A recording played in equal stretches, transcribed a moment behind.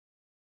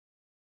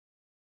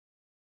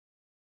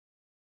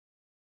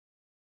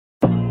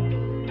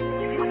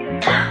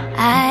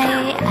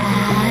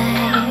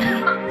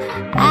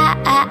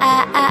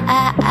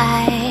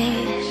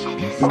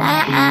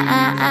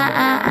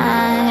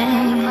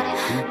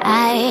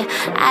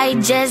I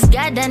just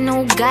got a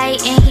new guy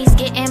and he's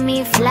getting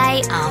me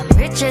fly. I'm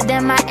richer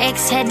than my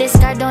ex, had this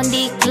card on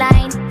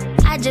decline.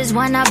 I just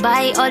wanna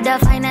buy all the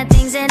finer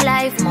things in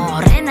life.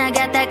 Morena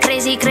got that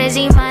crazy,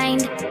 crazy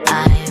mind.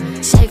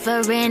 I'm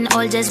ciphering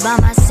all just by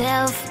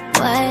myself.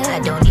 What? I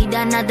don't need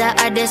another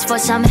artist for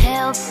some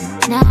help.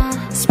 Nah,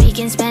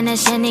 speaking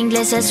Spanish and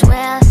English as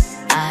well.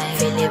 I'm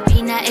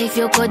Filipina if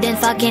you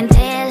couldn't fucking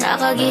tell.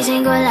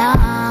 Kakagising ko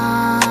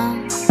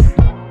lang.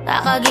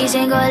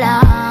 Kakagising ko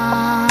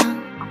lang.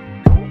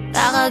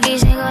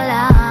 Kakagising ko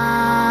lang.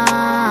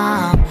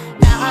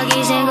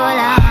 Kakagising ko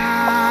lang.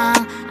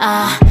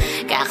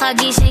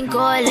 Kakagising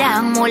ko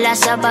lang mula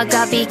sa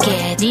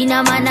pagkapikit. Di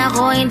naman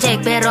ako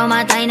incheck pero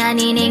matay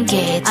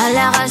naniningkit. Ang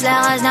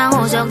lakas-lakas ng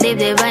usok,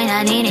 dibdib ay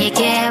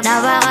naninikip.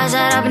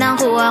 Napakasarap ng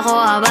kuha ko,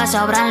 aba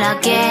sobrang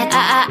lakit.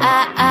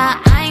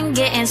 I'm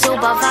getting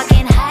super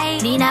fucking high.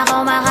 Di na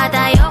ako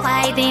makatayo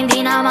kahit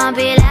hindi na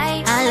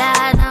mapilay. Ang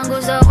lahat ng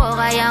gusto ko,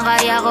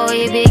 kayang-kaya ko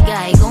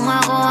ibigay. Kung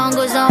ako ang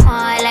gusto mo,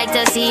 I like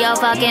to see you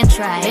fucking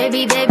try.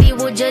 Baby, baby,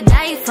 would you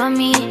die for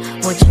me?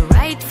 Would you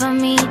write for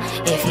me?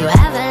 If you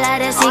have a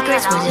lot of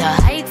secrets, would you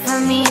hide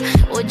from me?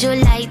 Would you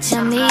lie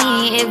to me?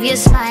 If your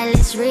smile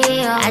is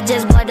real, I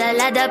just bought a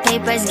lot of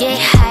papers, get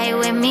high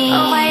with me.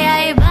 O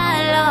kaya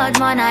ibalot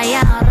mo na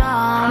yung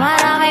wrong.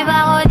 Marami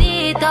pa ko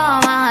dito,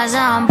 mga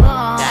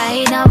sampo.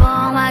 Kahit na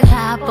buong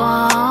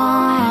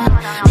maghapon,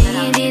 di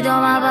hindi to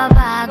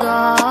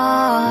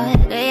mapapagod.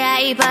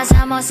 Kaya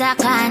ipasa mo sa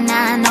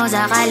kanan o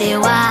sa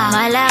kaliwa.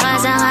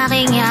 Malakas ang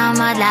aking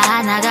yamat,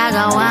 lahat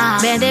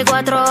nagagawa. 24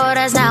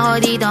 oras na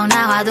ako ditong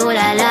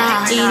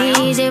nakatulala.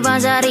 Iniisip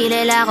ang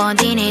sarili la kung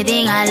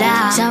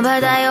tinitingala. Saan ba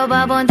tayo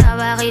papunta?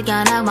 Bakit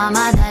ka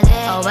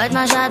nagmamadali? O ba't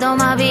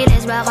masyadong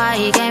mabilis? Baka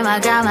ika'y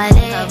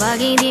magkamali. Kapag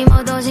hindi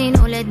mo to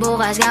sinulit,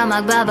 bukas ka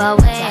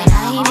magbabawi.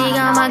 Sana hindi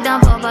ka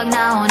magtampo pag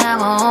nauna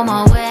ko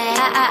umuwi.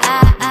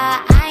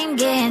 I'm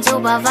getting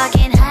super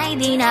fucking high.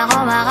 Di na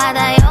ako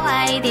makatayo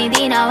kahit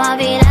hindi na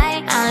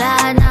mapilay. Ang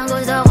lahat ng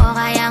gusto ko,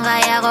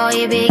 kayang-kaya ko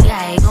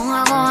ibigay. Kung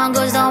ako ang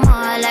gusto mo,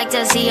 I like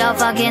to see you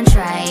fucking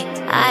try.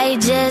 I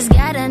just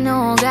got a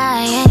new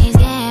guy and he's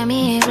getting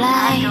me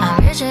fly.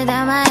 I'm richer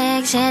than my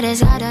ex, and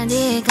it's got a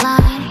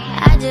decline.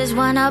 I just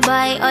wanna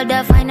buy all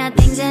the finer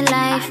things in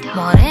life.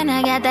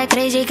 Morena got that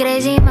crazy,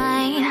 crazy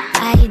mind.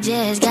 I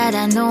just got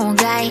a new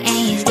guy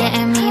and he's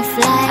getting me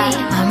fly.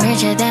 I'm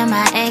richer than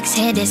my ex,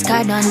 hit this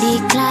card on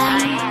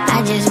decline.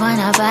 I just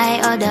wanna buy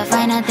all the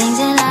finer things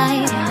in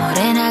life.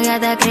 Morena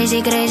got that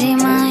crazy, crazy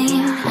mind.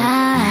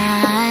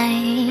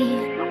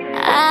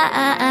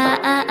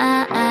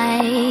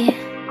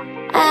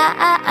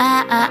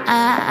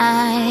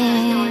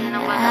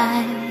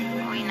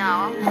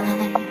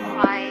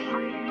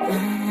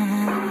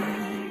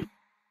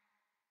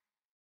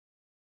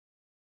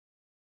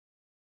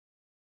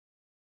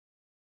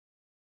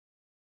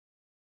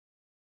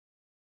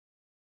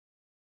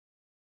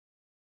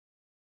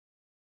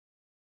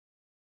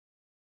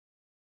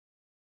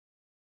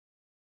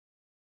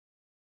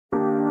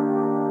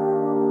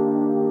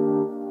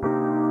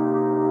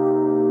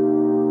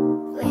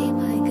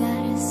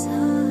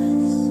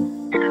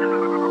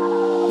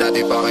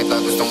 Dati pa kita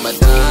gustong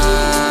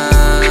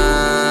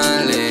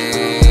madali.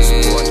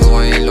 Subukan ko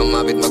ngayon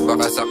lumapit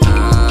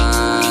magpakasakali.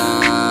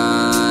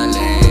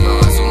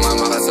 Baka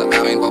sumama ka sa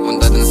akin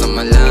papunta dun sa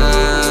malayo.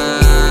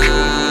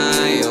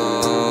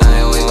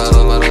 Ayaw ay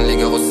baro-barong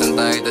ligaw kung saan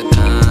tayo tatapon.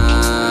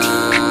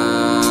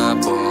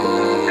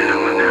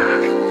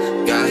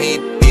 Kahit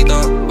dito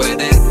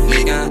pwede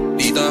liga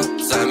dito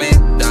sa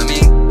amin.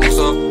 Daming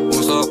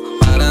usok-usok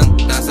parang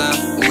nasa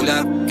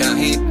ulap.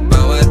 Kahit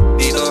bawat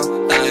dito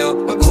tayo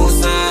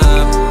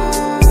mag-usap.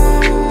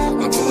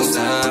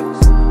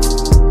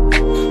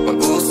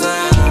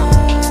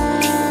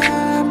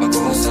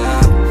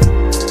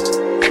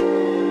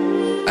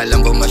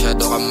 Alam ko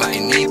masyado kang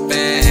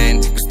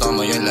mainipin. Gusto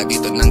mo yung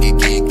lagi tog nang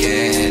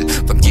gigigil.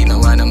 Pag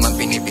ginawa naman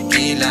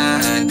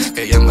pinipigilan.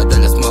 Kaya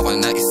madalas mo ko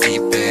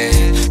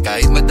naisipin.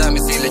 Kahit madami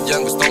sila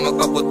dyan gustong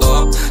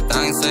magpaputok.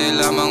 Tanging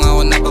sa'yo lamang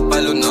ako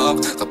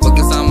napapalunok.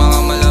 Kapag kasama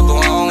ka malabo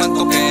akong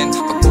antukin.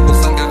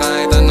 Pagpupuksan ka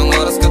kahit anong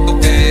oras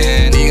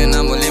katukin. Di ka na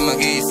muli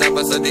mag-iisa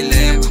pa sa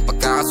dilim.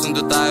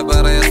 Pagkakasundo tayo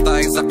parehas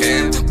tayong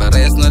sakit.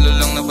 Parehas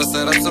nalulong na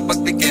pasarap sa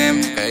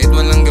pagtikim. Kahit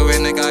walang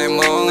gawin ay kaya mo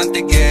akong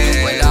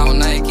antigin. Wala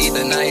akong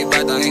nakikita na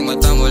iba, tanging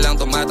mata mo lang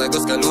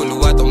tumatagos.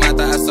 Kaluluwa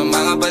tumataas sa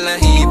mga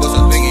balahibo.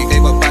 Sa tuwing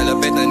ika'y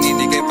papalapit,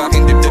 naninikay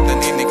paking dibdib,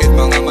 naninikit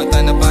mga mata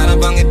na para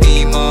bang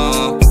ngiti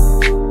mo.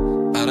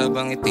 Para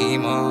bang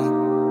ngiti mo.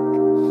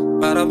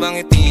 Para bang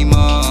ngiti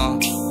mo.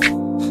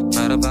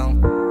 Para bang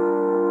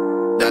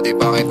dati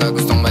pa kita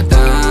gustong madali.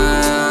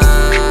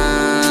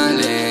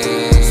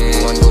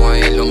 Subukan ko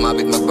ngayon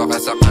lumapit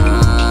magpakasakali.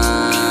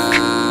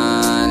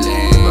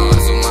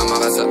 Baka sumama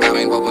ka sa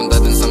akin papunta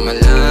dun sa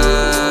malayo.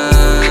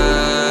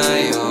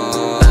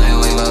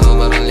 Ayaw ay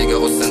baro-barong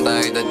ligaw kung saan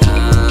tayo tatapon.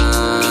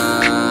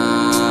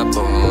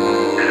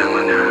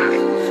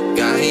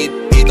 Kahit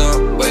dito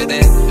pwede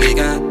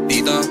liga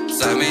dito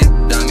sa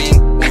amin. Daming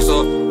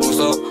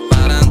usok-usok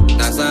parang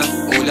nasa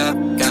ulap.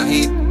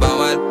 Kahit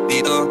bawat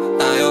dito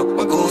tayo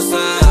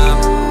mag-usap.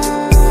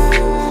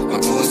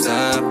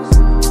 Mag-usap.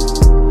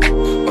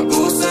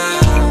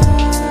 Mag-usap.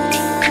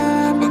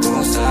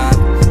 Mag-usap.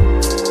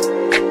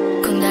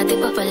 Kung dati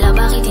pa pala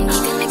bakit hindi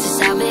ka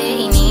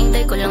nagsasabi?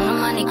 Iniintay ko lang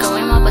naman ikaw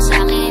ay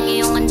mapasakin.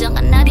 Ngayong andyan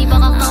ka na di ba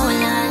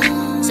kakawalan?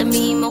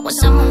 Sabihin mo kung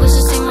saan mo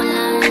gusto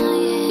simulan.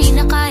 Di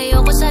na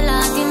kaya ko sa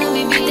lahat yung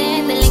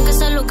nabibitin. Daling ka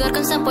sa lugar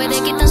kung saan pwede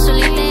kitang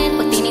sulitin.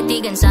 Pag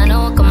tinitigan sana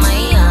huwag ka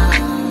maiya.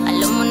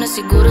 Alam mo na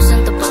siguro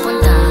saan to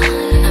papunta.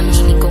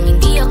 Aminin kong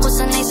hindi ako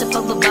sanay sa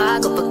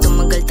pagbabago. Pag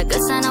tumagal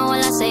tagal sana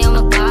wala sa'yo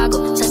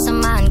magbago.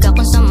 Sasamahan ka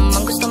kung saan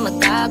man gusto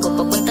magtago.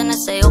 Papunta na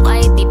sa'yo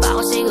kahit di pa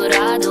ako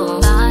sigurado.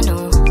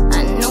 Paano?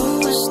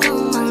 Anong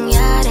gustong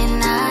mangyari?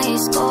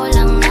 Nais ko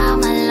lang na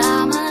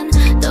malaman.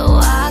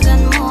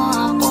 Tawagan mo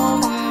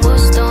ako kung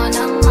gusto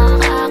nang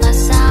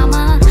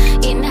makakasama.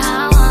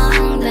 Inhawa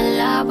ang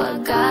dala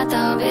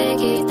pagkatabi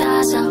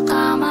kita sa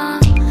kama.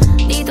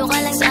 Dito ka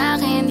lang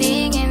sa'kin,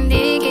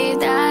 hindi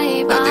kita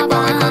Dati ibaba.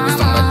 pa kita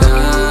gustong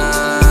madali.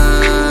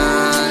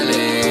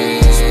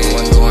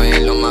 Subukan ko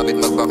ngayon lumapit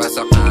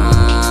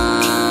magbakasakali.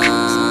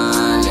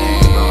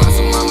 Baka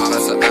sumama ka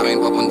sa akin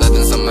papunta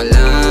dun sa malayo.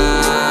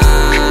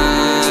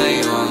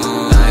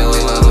 Tayo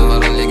ay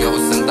marumarang ligaw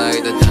kung saan tayo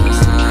dadabo.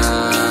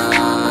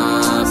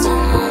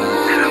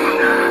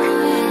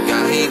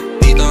 Kahit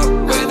dito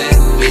pwede,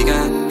 liga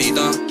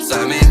dito sa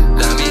amin.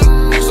 Daming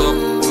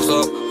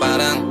usok-usok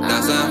parang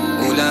nasa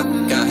ulap.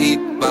 Kahit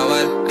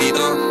bawal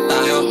dito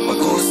tayo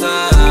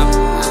mag-usap.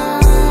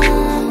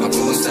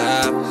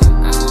 Mag-usap.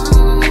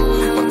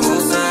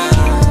 Mag-usap.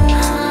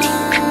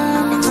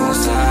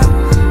 Mag-usap.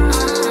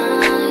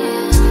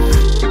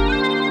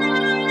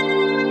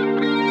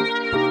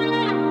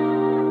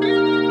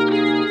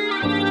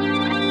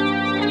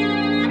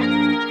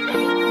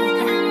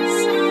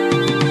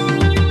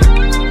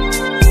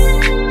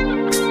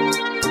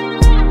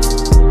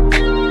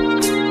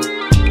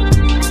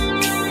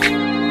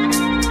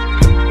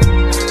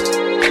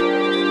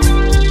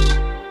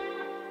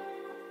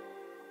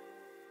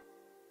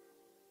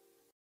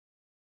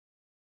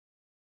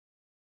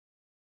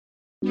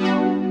 Hello?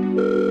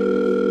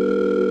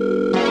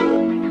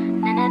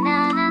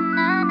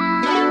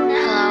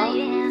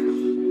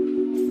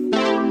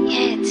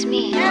 Yeah, it's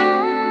me.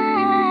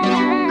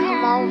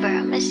 Come over,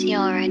 I miss you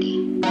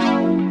already.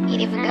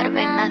 Ain't even gotta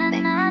bring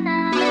nothing.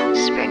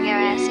 Just bring your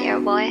ass here,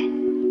 boy.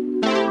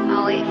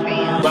 I'll wait for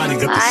you. Body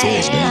got the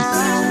sauce, man.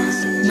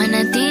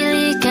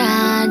 Manatili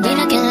ka, di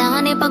na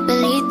kailangan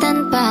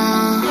ipagpilitan pa.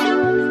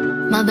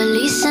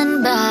 Mabilisan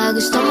ba?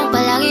 Gusto mo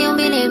palagi yung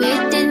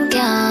binibitin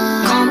ka.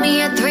 Call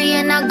me at 3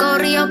 and I'll go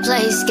to your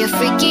place. Get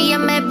freaky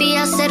and maybe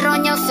I'll sit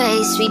on your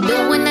face. We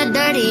doing the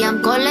dirty,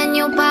 I'm calling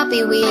you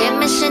papi. We ain't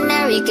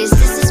missionary, cause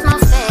this is my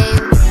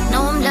fave.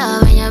 Know I'm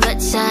loving your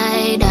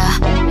bedside,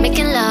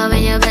 making love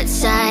in your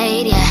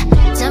bedside, yeah.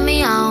 Tell me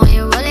how when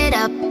you roll it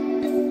up.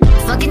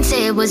 Fucking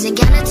say it wasn't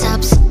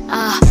countertops.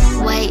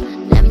 Wait,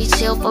 let me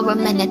chill for a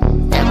minute.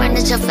 Staring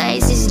at your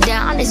face, is you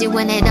down, is you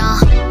in it,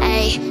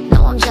 Hey,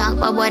 no I'm drunk,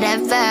 but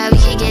whatever. We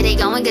can get it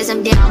going, cause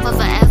I'm down for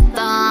forever.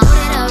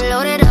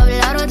 Load it up,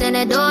 louder than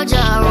a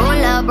doja.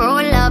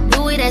 Roll up,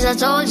 do it as I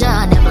told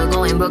ya. Never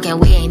going broke and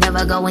we ain't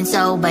never going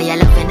sober. Your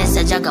loving is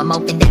a jug, I'm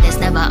hoping that it's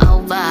never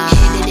over.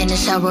 Hit it in the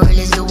shower,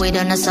 let's do it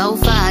on the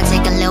sofa.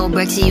 Take a little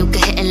break so you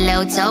can hit a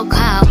little toe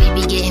call. We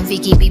be getting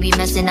freaky, we be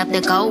messing up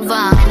the cover.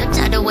 And I'm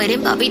tired of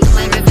waiting, Bobby, do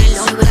my ribbon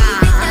over.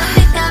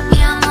 Pick up,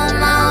 yeah, I'm on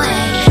my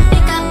way.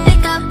 Pick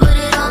up, put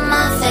it on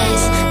my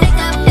face. Pick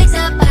up,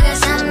 I got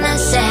something to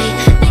say.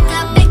 Pick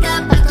up,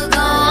 I could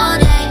go all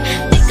day.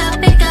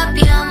 Pick up,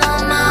 yeah, I'm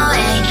on my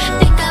way.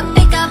 Pick up,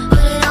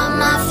 put it on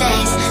my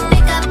face.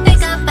 Pick up,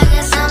 I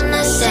got something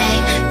to say.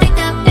 Pick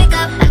up,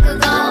 I could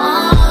go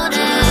all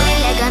day.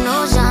 Like an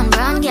ocean,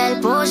 brown girl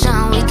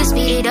potion. We can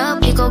speed it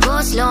up, we could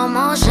go slow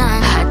motion.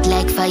 Hot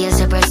like fire,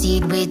 so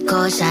proceed with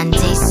caution.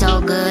 Tastes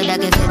so good, I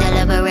can feel the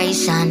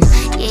liberation.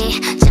 Yeah,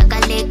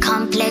 chocolate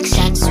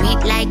complexion,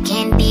 sweet like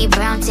candy,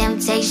 brown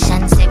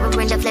temptation.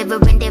 Savoring the flavor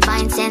and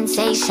divine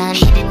sensation.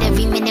 Hit it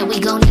every minute, we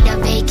gon' need a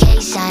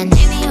vacation.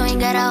 Baby, you ain't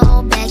gotta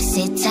hold back,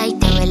 sit tight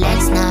and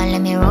relax now,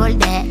 let me roll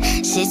that.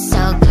 Shit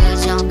so good,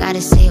 you don't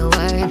gotta say a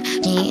word.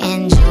 Me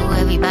and you,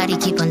 everybody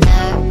keep on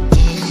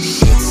lurking.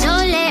 Shit so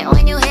lit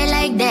when you hit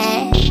like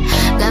that.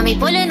 Got me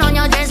pulling on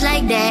your dress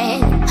like that.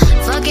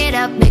 Fuck it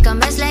up, make a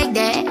mess like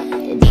that.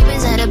 Deep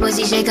inside the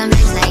pussy, shake a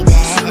mess like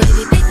that. So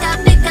baby, pick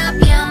up,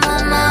 yeah, I'm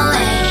on my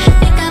way.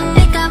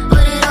 Pick up,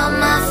 put it on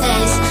my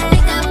face.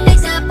 Pick up,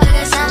 I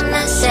got something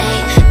to say.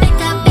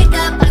 Pick up,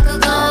 I could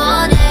go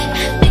all day.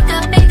 Pick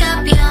up,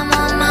 yeah, I'm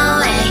on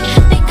my way.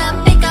 Pick up,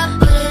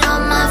 put it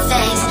on my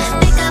face.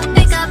 Pick up,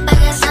 I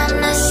got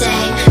something to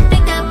say.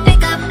 Pick up,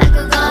 I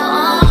could go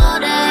all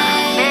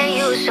day. Man,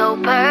 you so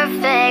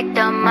perfect,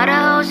 the mother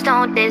hoes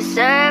don't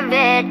deserve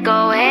it.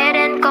 Go ahead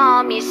and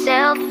call me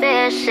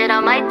selfish. Shit, I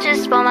might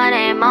just spell my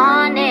name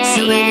on it.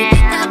 So baby,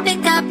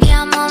 pick up,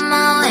 yeah, I'm on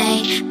my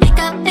way. Pick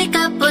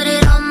up, put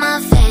it on my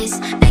face.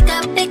 Pick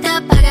up, I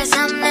got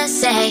something to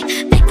say.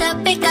 Pick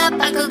up,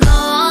 I could go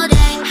all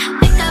day.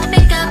 Pick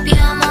up,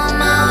 yeah, I'm on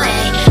my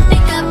way.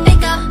 Pick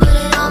up,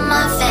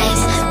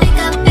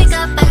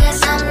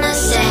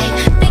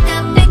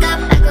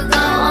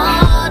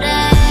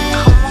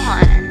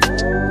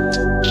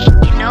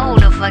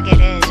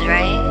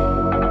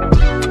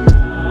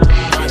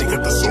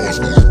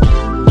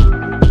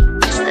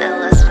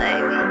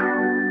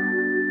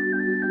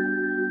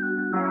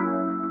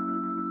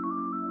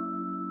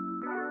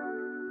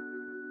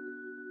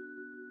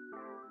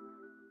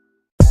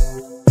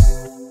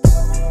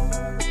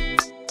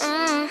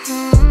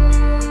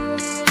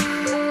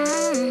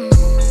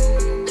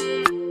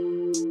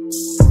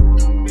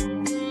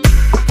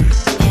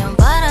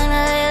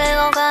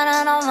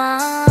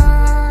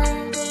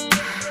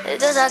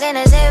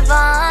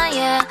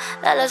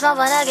 halos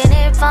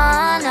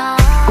mapanaginipan na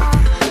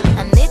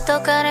nandito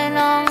ka rin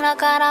nung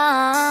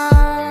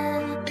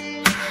nakaraan.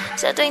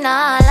 Sa tuwing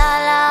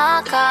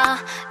naalala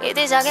ka,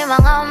 ngiti sa'king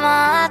mga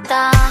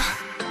mata.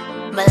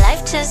 But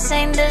life just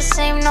ain't the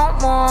same no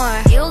more.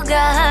 You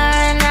got her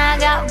and I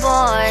got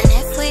bored. And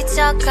if we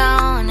talk,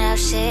 I don't have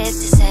shit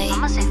to say.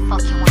 I'ma say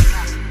fuck you one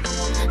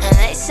time. And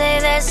they say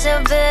that's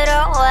a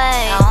better way.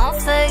 I won't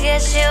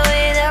forget you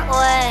either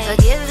way.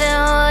 Forgiving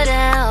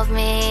wouldn't help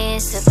me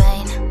ease the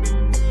pain.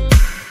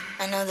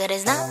 I know that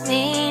it's not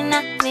me,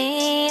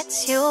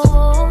 it's you.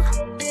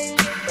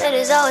 It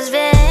has always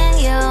been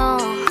you.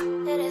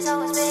 It has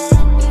always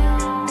been you.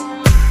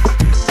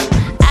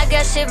 I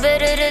got shit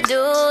better to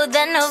do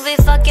than to be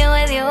fucking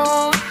with you.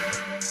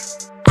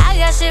 I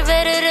got shit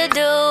better to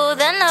do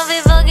than to be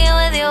fucking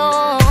with you.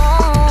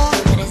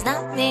 It is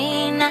not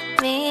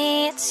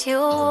me, it's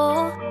you.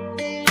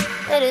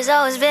 It has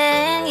always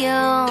been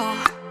you.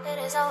 It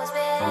has always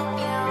been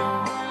you.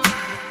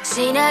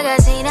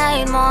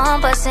 Sinahin mo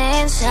ang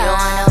pasensya. Yung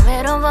ano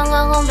meron bang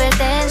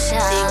kakompetensya.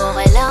 Di ko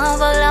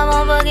kailangan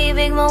paglamang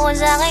pag-ibig mo kung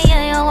sa'kin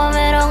yan. Yung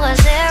meron ka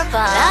share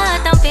pa.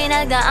 Lahat ng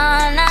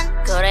pinagdaanan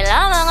ko rin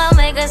lamang ang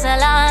may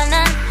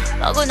kasalanan.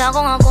 Pagod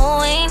akong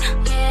akuin,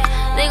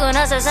 di ko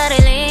na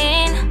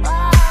sasarilin.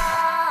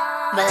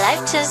 But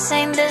life just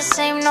ain't the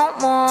same no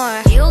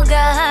more. You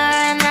got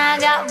her and I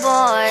got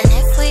bored. And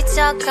if we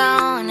talk,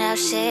 I don't have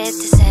shit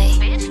to say.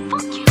 Bitch,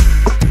 fuck you.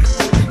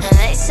 And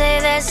they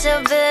say that's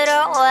a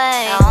better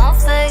way. I won't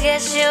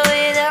forget you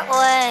either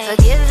way.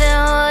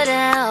 Forgiving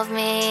wouldn't help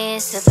me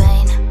ease the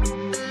pain.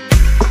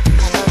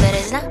 I know that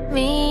it's not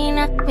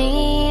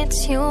me,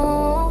 it's you.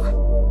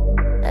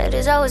 It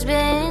has always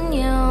been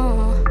you.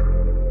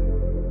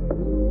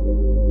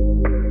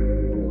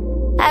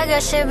 I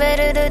got shit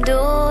better to do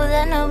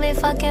than to be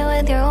fucking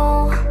with you.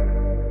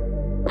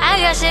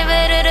 I got shit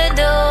better to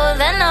do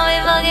than to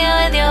be fucking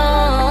with you.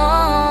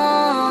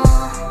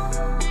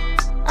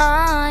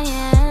 Oh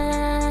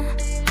yeah,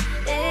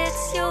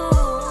 it's you.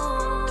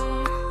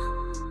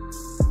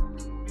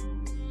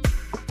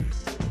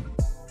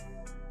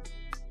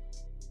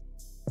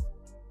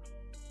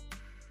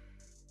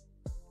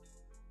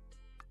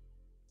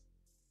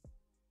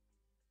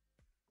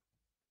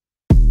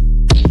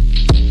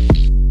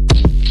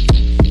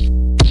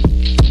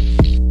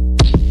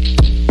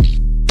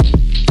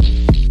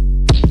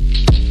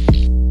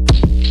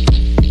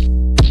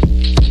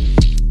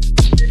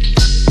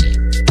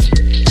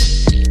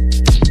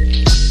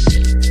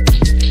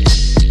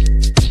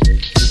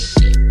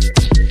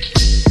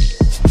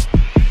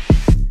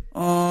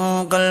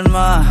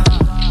 Kalma,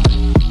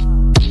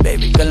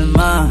 baby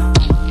kalma.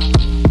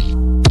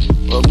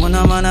 Huwag mo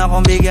naman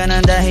akong bigyan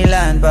ng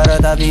dahilan para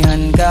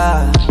tabihan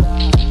ka.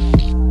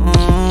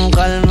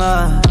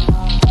 Kalma,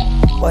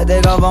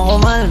 pwede ka bang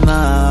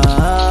kumalma?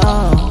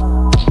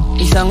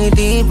 Isang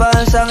ngiti pa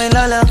sa akin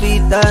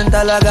lalapitan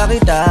talaga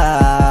kita.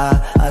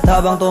 At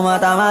habang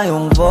tumatama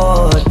yung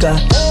vodka,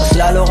 mas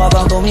lalo ka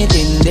bang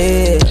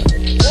tumitindi.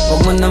 Huwag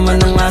mo naman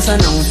ang asa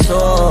ng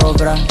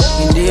sobra,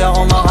 hindi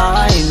ako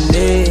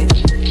makakaindi.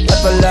 At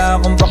wala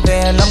akong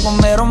pakialam kung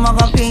merong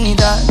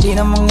makakita, di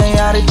na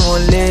mangyayari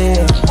muli.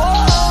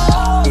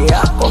 Di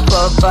ako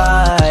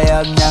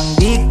papayag nang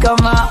di ka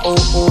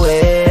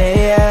mauuwi.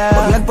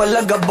 Pag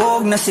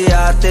nagpalagabog na si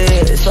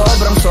ate,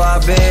 sobrang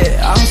swabe,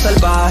 ang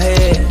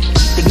salbahe.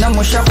 Tignan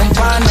mo siya kung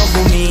paano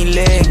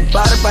gumiling,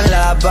 para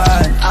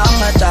panlaban ang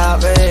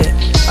atake.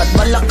 At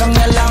malakang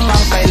na lang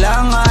ang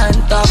kailangan,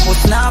 tapos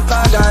na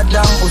kagad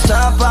ang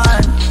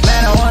usapan.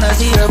 Man, I wanna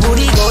see her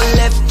booty go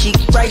left cheek,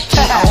 right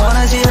cheek. I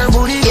wanna see her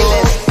booty go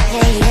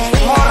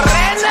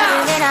Morena.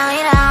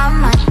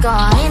 Hinahanap ko,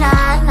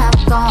 hinahanap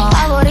ko.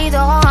 Paborito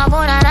ko nga po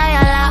na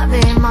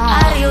nayalapin mo.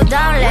 Are you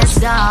down? Let's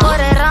go.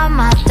 Correra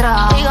matro.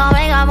 Ikaw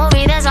may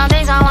ka-movie, there's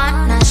something I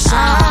wanna show.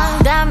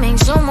 Ang daming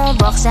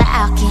sumubok sa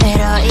akin,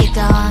 pero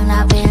ikaw ang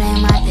napiling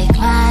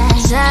matikman.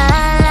 Sa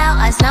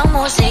lakas ng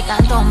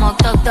musikang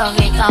tumugtog-tog,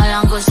 ikaw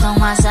lang gustong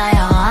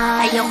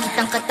masayawan. Ayaw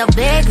kitang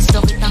katabi,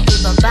 gusto kitang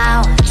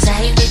ibabaw. Sa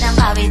higpit ng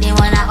bawi, di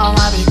mo na ako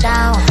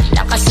mabitaw.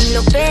 Lakas ng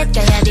lupit,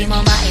 kaya di mo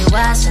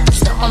maiwasan.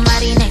 Gusto ko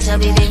marinig sa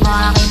bibig mo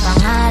aking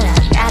pangalan.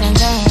 Karin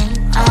Jane,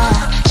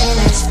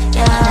 Illest,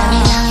 yeah. Dami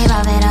lang iba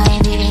pero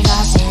hindi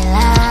ikaw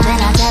sila. Then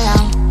I tell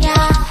them,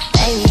 yeah,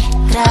 baby,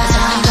 grabe. Sa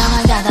akin ka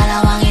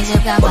magdadalawang isip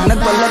ka pa ba? Pag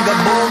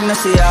nagpalagabog na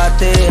si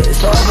ate,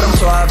 sobrang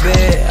swabe,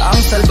 ang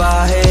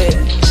salbahe.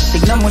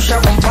 Tignan mo siya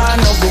kung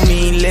paano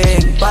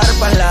gumiling, para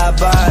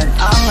panlaban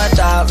ang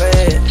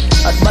atake.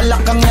 At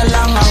malakang niya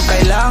lang ang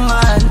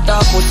kailangan,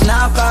 tapos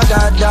na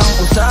kagad ang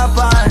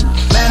usapan.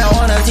 Man, I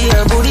wanna see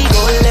her booty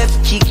go left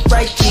cheek,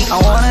 right cheek. I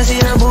wanna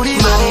see her booty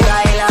go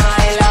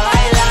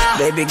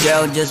Baby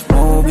girl, just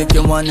move if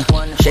you wanna,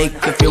 shake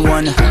if you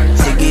wanna.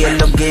 Sige,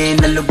 alugin,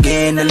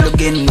 alugin,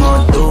 alugin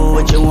mo.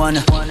 Do what you wanna,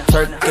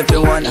 twerk if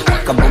you wanna.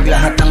 Kabog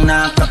lahat ng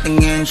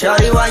nakatingin.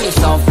 Shawty, why you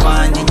so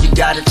fine? Did you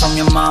got it from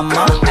your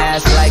mama?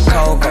 Ass like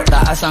Coco,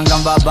 taas taas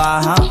hanggang baba,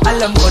 ha?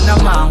 Alam ko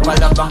naman,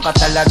 palabang ka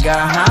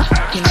talaga, ha?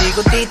 Hindi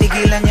ko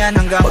titigilan yan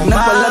hanggang umaga. Pag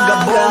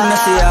napalagabog na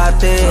si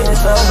ate,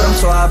 sobrang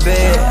swabe,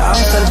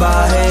 ang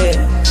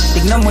salbahe.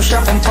 Tignan mo siya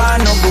kung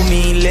paano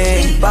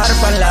bumili, para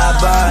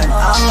panlaban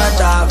ang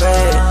atake.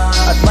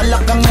 At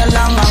malakang na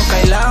lang ang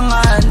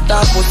kailangan,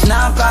 tapos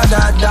na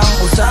kagad-ang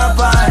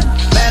usapan.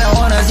 Man, I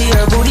wanna see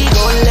her booty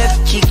go left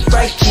cheek,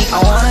 right cheek. I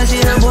wanna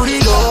see her booty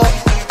go.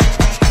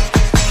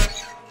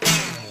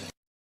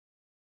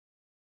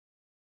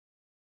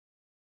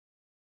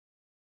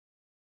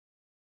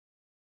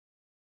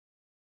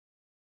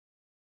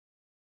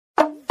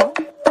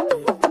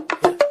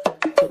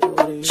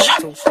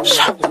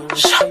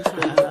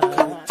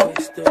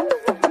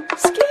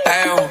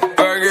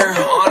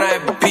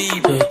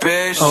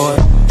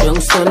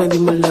 Yung sana di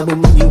malabo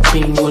maging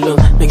king. Walang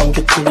naging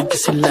katulad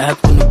kasi lahat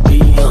ko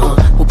nagbiya.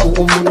 Upo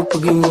ko muna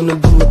pag yung muna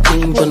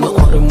dumating.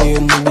 Panoorin mo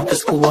yung movie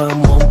tas kuha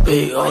mo ang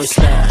pay. Oh,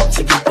 slide,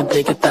 sige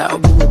pantay ka tao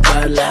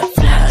bumabala.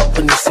 Flat,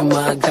 panis yung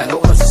mga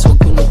gagawa kasi swag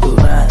ko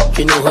natural.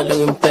 Kinuha lang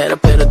yung pera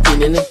pero di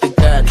na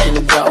nagtagad.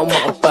 Kinagda ko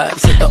makapag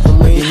sa taong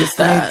may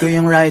ilistad. Ko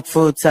yung right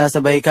foot,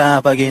 sasabay ka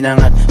pag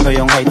inangat ko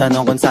yung ay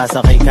tanong kung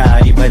sasakay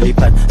ka,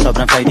 ibalipad.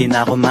 Sobrang fly din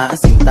ako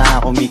maasinta,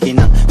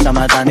 kumikinang sa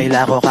mata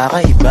nila ko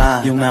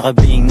kakaiba. Yung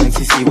nakabling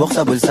nagsisibok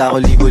sa bulsa ko,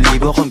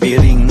 libo-libo kung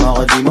piring mo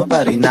ako, di mo pa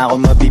rin ako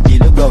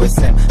mabibilog. Go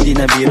SM, di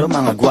na biro,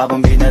 mga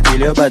gwapong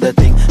binatilyo.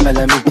 Padating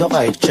malamig to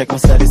kahit check mo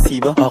sa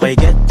resibo. Okay,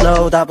 get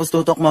low, tapos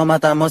tutok mo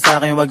mata mo sa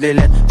akin, wag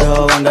let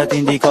go. Hanggat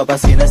hindi ko pa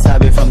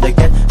sinasabi from the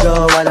get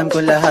go. Alam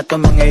ko lahat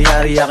kung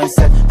mangyayari, aking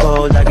set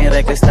ko. Laging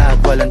reckless lahat,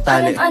 walang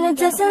tali. I'm on a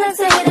dancing like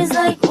the haters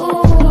like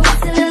ooh.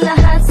 Sila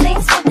lahat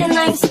sings fucking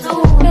nice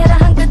too. Pero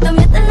hanggang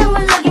damit alam mo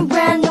laging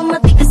brand new.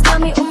 Matikas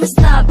kami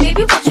umasta.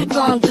 Baby, what you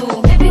gon' do?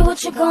 Baby, what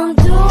you gon'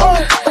 do?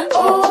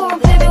 Oh,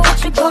 baby, what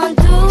you gon'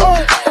 do?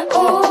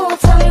 Oh,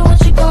 tell me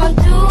what you gon'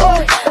 do?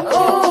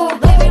 Oh,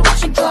 baby, what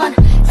you gon'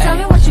 tell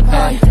me what you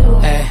gon' do?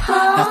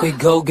 Ako'y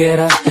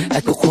go-getter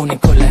at kukunin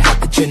ko lahat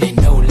at yun ay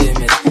no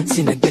limit.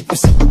 Sinagad ko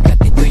sapagkat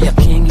ito'y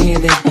aking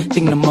hilig.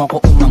 Tingnan mo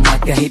ko umangat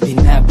kahit di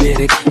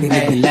nabirik.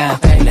 Rinig nila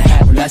kay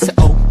lahat mula sa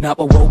O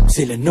napawoke.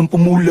 Sila nang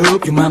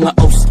pumulog yung mga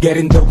O's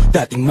getting dope.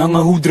 Dating mga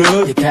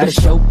hudrog, you gotta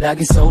show.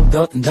 Laging sold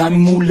out, ang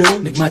daming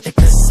mulog. Nagmatik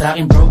ka sa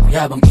akin bro,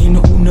 yabang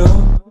inuuno.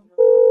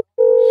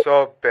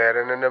 So,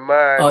 pera na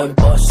naman. Oy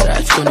boss,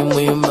 rats, kunin mo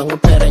yung mga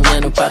pera niya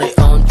nung pare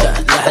on ka.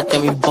 Lahat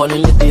kami bolang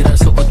latira,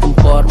 suot kong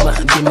forma.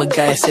 Di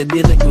magkaya sa di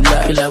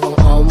regular. Kilawang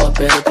oma,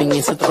 pero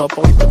tingin sa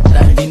tropa ko'y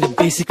patay. Di na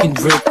basic and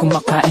break,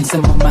 kumakain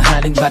sa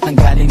mamahaling batang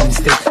galing ng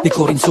state. Di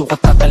ko rin sukat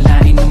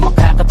tatalain na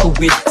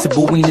makakatuwid. Sa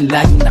buhay na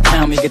laging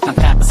nakamigat ang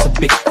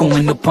kakasabik. Kung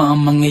ano pa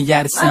ang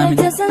mangyayari sa amin.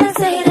 I'm dancing like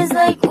the haters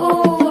like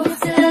ooh.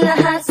 Sila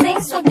lahat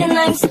sings fucking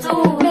nice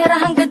too. Pero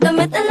hanggang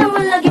damit alam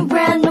mo laging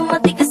brand new.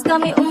 Matikas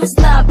kami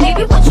umasta.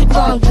 Baby, what you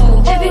gon' do?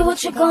 Baby, what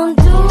you gon'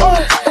 do?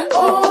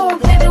 Oh,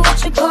 baby, what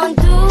you gon'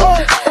 do?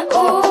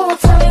 Oh,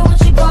 tell me what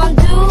you gon'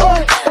 do?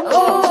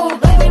 Oh,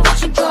 baby, what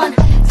you gon'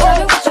 tell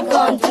me what you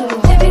gon' do?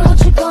 Baby, what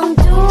you gon'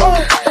 do?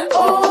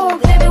 Oh,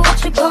 baby, what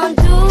you gon'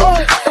 do?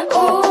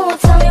 Oh,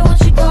 tell me what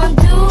you gon'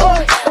 do?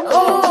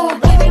 Oh,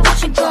 baby, what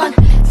you gon'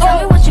 tell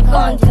me what you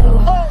gon' do?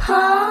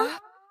 Huh?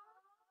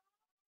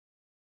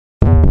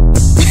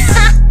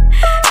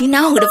 You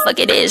know who the fuck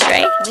it is,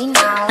 right?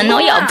 I know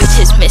y'all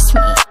bitches miss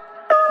me,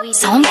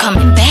 so I'm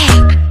coming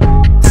back.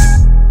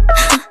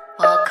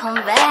 Welcome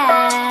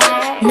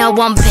back. Now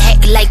I'm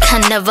back like I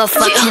never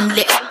fucking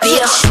left,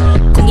 bitch.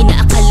 Kung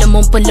inaakala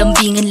mong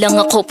palambingan lang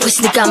ako,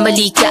 pues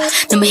nagkamali ka.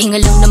 Na mahinga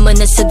lang naman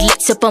na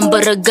saglit sa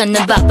pambaragan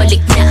na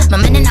babalik na.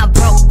 My man and I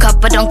broke up,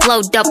 I don't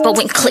glowed up, I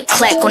went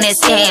click-clack on his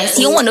ass.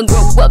 You wanna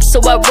grow up, so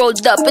I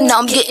rolled up and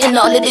now I'm getting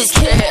all of this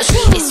cash.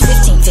 It's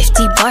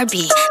 1550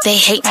 Barbie, they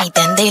hate me,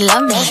 then they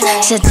love me.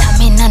 Sa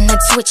dami na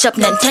nag-switch up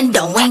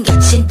Nintendo, ain't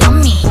getting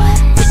dummy.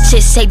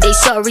 Bitches say they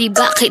sorry,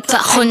 bakit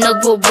pa ako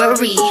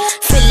nag-worry?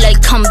 Feel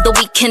like I'm the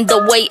weekend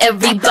the way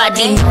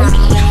everybody know me.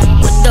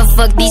 What the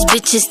fuck these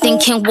bitches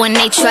thinking when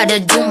they try to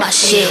do my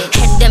shit?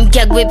 Had them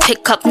gag with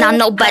pick up, now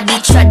nobody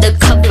try to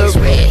cover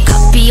it.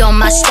 Copy on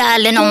my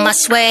style and on my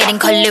sweat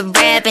and call it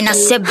rap. And I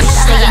said, bitch,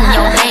 stay in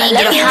your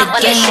lane, get off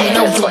the game,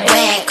 no you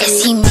back.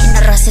 Si mi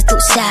raza tú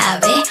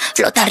sabes,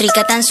 flota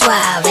rica tan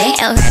suave.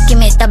 El rap que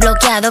me está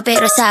bloqueado,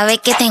 pero sabe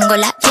que tengo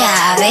la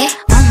llave.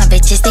 All my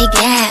bitches, they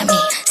got me.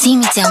 See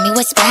me, tell me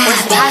what's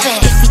poppin'.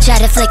 If you try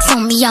to flex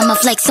on me, I'ma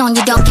flex on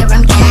you, don't care,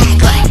 I'm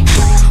gagging.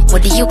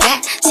 What do you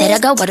got? Said I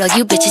got what all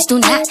you bitches do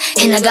not.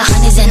 And I got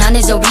hundreds and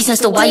hundreds of reasons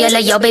to why all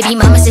of your baby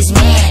mamas is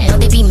mad. No,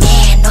 they be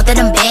mad, know that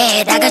I'm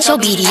bad. I got your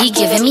BD, he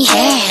giving me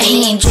head.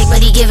 He ain't Drake, but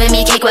he giving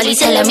me cake while he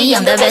telling me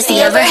I'm the best he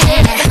ever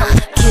had.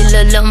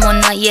 Kilala mo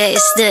na, yeah,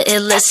 it's the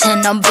illest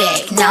and I'm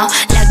back now.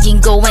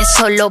 Laging going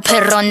solo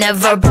pero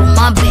never put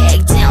my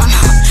bag down.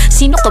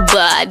 Sino ka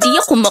ba? Di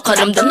ako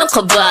makaramdam ng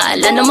kaba.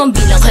 Wala naman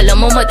bilang kala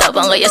mo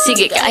matapang, kaya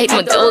sige kahit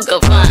magtawag ka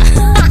pa.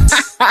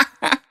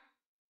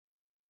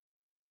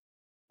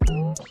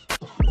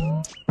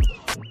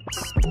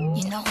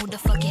 You know who the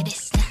fuck it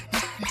is.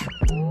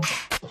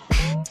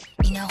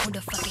 You know who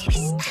the fuck it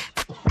is.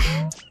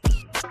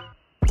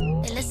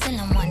 Illest tell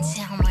them one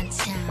time, one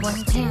time,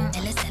 one time.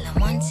 Illest tell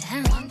them one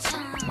time, one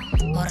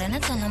time. Morena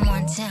tell them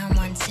one time,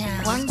 one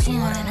time, one time.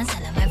 Morena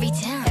tell them every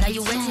time. Now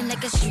you acting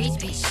like a street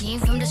bitch. She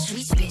ain't from the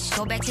streets, bitch.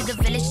 Go back to the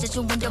village, that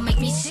your window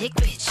make me sick,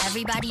 bitch.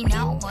 Everybody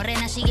know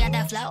Morena, she got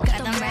that flow.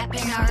 Got them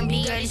rapping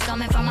R&B, girlies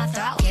coming from my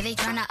throat. Yeah, they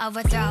tryna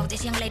overthrow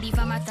this young lady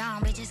from my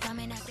throne. Bitches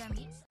coming after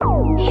me.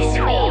 He's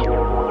sweet,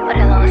 but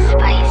a little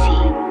spicy.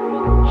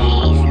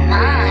 He's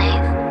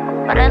nice,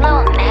 but a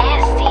little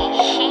nasty.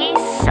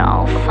 He's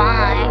so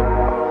fine.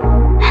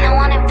 And I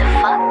want him to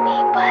fuck me,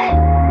 but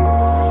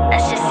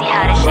let's just see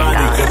how this shit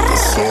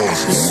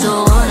goes.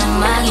 Gusto ko ng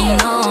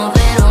magino,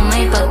 pero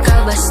may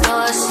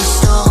pagkabastos.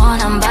 Gusto ko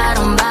ng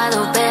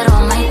barong-bado, pero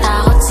may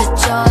takot sa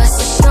Diyos.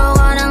 Gusto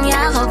ko ng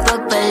yakap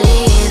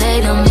pagpaligid ay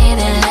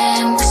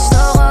dumidilim. Gusto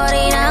ko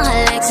rin ang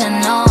halik sa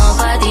noo,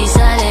 pati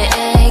sa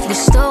leeg.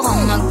 Gusto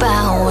kong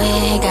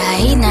magpahuwi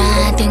kahit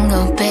na ating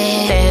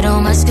gabi, pero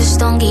mas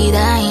gustong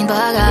kitain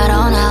pag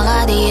araw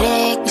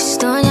nakadirek.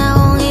 Gusto niya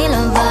kong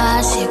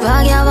ilabas,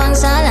 ipagyabang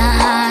sa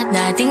lahat.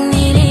 Dating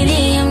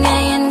nililihim,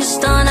 ngayon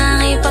gusto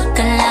nang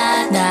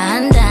ipagkalat.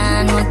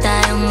 Dahan-dahan, huwag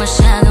tayong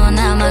masyado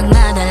na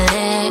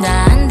magmadali.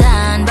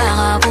 Dahan-dahan,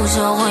 baka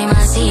puso ko'y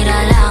masira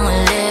lang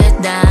ulit.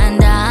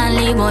 Dahan-dahan,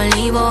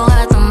 libo-libo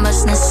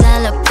katumbas na sa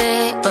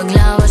lapi.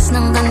 Paglawas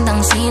ng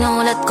kantang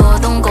sinulat ko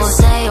tungkol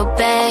sa'yo,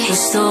 pe.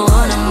 Gusto ko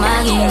ng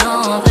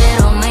magino,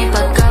 pero may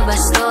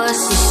pagkabastos.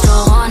 Gusto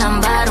ko ng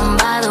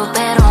barong-bado,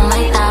 pero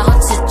may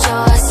takot sa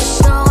Diyos.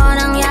 Gusto ko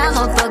ng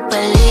yakap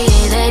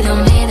pagpaligid ay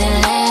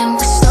dumidilim.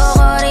 Gusto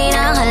ko rin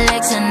ang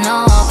halik sa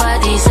noo,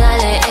 pati sa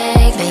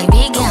leeg.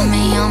 Baby, got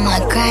me on my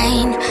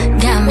grind,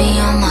 got me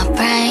on my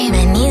prime.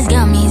 And these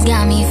gummies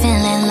got me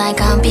feeling like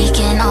I'm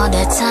peaking all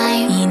the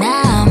time.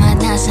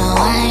 Hinahamad na sa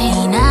wine,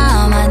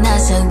 hinahamad na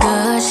sa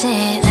good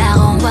shit.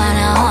 Akong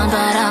panahon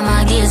para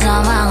mag-deal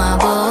sa mga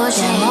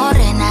bullshit.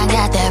 Morena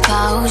got that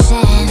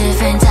potion,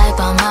 different type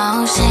of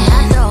motion.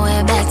 I throw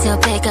it back to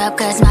pick up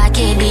cause my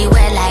kitty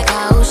wet like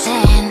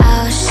ocean.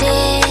 Oh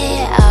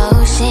shit, oh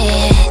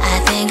shit, I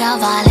think I'm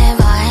falling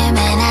for him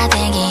and I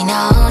think he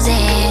knows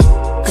it.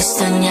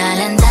 Gusto niya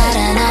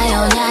lantaran,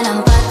 ayaw niya ng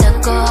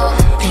patako.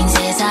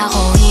 Prinsesa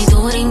ko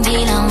ituring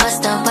bilang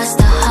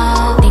basta-basta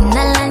ho.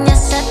 Tingnalan niya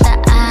sa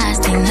taas,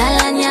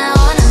 tingnalan niya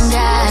ako ng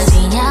gas.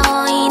 Di niya ako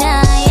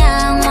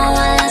hinahayang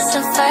mawala sa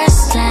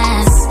first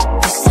class.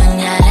 Gusto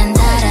niya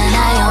lantaran,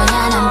 ayaw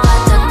niya ng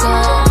patako.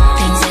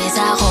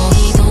 Prinsesa ko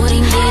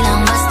ituring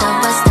bilang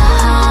basta-basta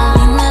ho.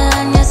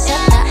 Tingnalan niya sa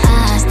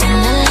taas,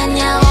 tingnalan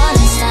niya ako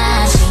ng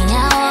stas. Di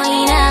niya ako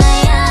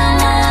hinahayang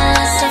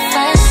mawala sa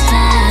first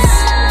class.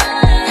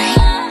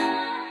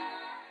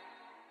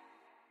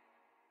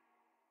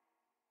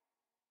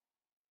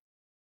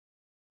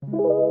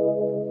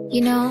 You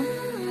know,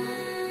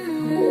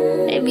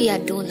 maybe I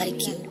do like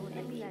you.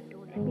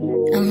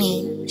 I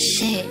mean,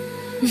 shit.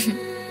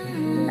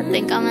 I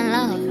think I'm in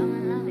love.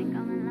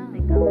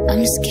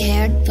 I'm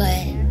scared, but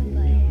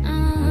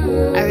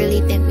I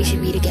really think we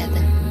should be together.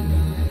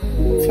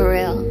 For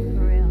real.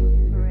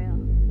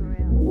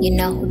 You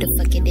know who the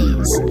fuck it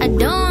is. I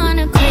don't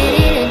wanna quit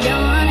it, I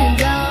don't wanna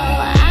go.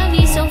 I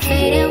be so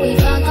faded, we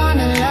fuck on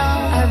the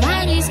low. Our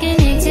bodies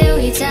connect till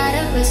we tired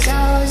of our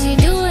souls. You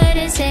do it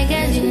and say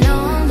cause you know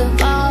I'm the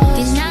boss.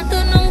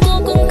 Tinatanong ko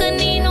kung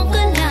kanino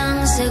ka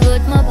lang.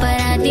 Sagot mo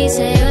parati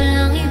sa'yo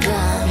lang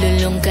iba.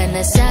 Lulong ka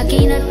na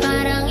sa'kin at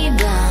parang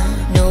iba.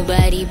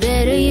 Nobody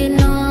better, you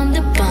know I'm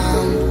the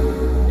bomb.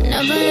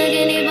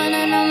 Napanaginip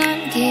na naman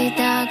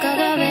kita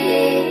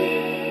kagabi.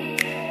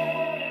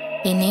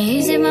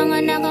 Iniisip ang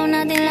nakaw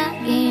natin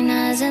lagi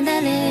na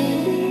sandali.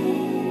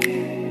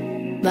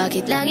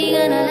 Bakit lagi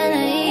ka nalang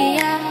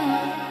naiiyak?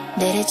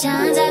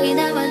 Diretsahan sa'kin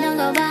dapat lang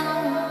ka ba?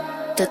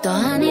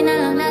 Totohanin na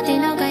lang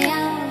natin o kaya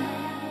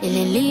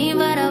ililihim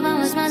para ba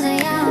mas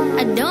masaya?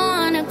 I don't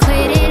wanna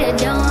quit it, I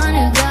don't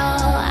wanna go.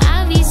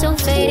 I be so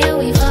faded,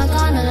 we fuck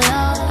on the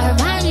low. Our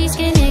bodies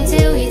connect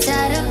till we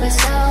tired of our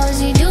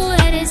souls. You do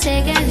it and say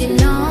cause you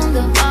know I'm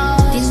the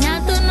boss.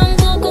 Tinatanong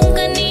ko kung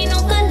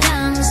kanino ka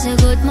lang.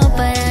 Sagot mo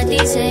parati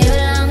sa'yo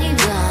lang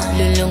iba.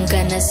 Lulong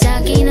ka na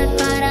sa'kin at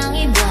parang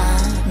iba.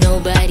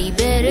 Nobody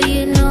better,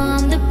 you know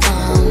I'm the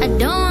bomb. I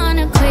don't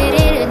wanna quit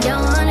it, I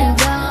don't wanna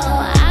go.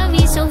 I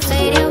be so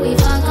faded, we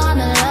fuck on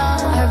the low.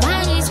 Our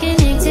bodies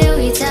connect till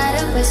we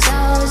tired of our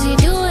souls. You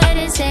do it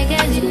and say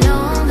cause you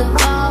know I'm the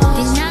boss.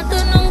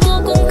 Tinatanong ko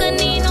kung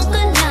kanino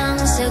ka lang.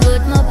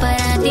 Sagot mo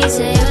parati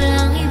sa'yo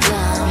lang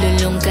iba.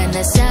 Lulong ka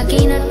na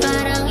sa'kin at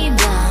parang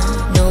iba.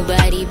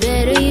 Nobody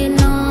better, you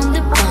know I'm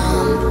the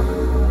bomb.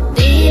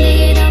 Di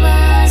kita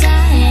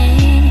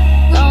bahasahin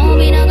kung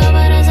pinaka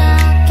para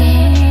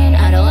sa'kin.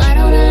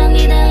 Araw-araw na lang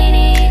kitang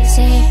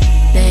iniisip.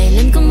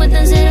 Dahilan kung ba't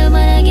ang sarap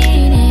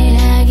panaginip.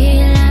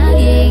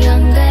 Lagi-lagi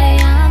kang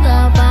kaya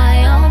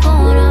kapayaw ko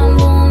nang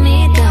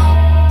bumitaw.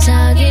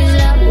 Sa kisla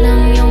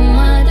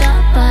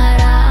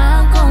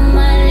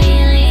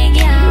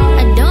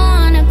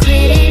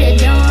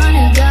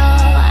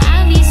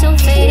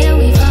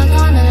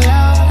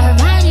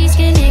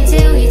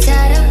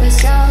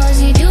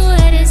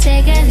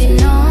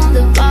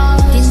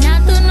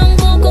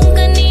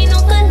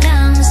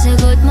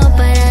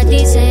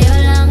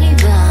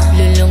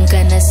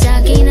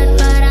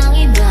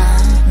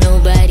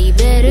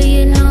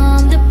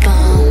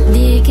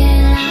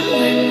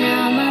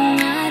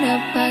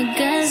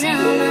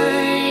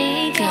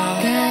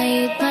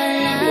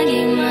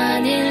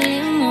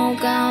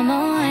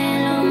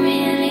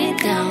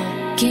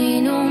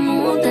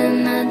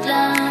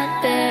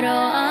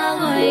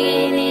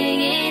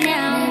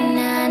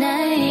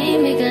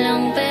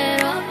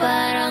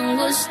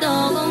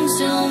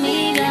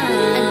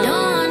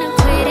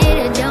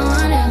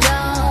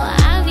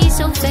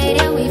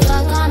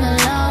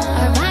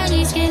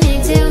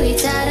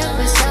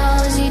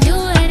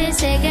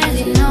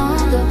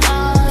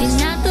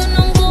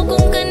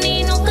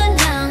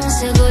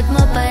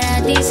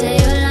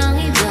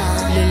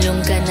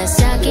na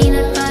sa'kin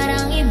at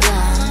parang iba.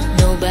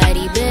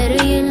 Nobody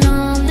better, you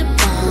know I'm the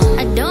bomb.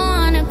 I don't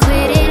wanna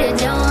quit it, I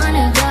don't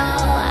wanna go.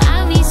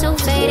 I'll be so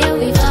faded,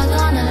 we fuck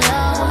on the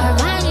low. Our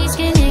bodies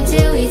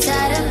connected, we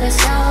tied up our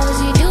souls.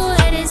 You do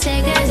what it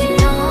takes, cause you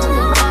know I'm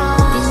the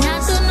boss.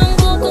 Tinatanong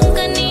ko kung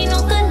kanino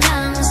ka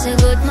lang.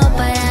 Sagot mo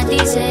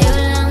parati sa'yo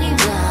lang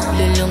iba.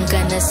 Lulong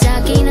ka na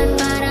sa'kin at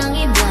parang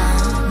iba.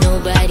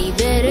 Nobody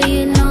better,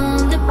 you know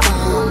I'm the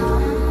bomb.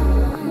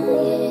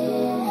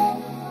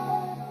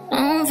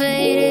 I'm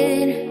faded.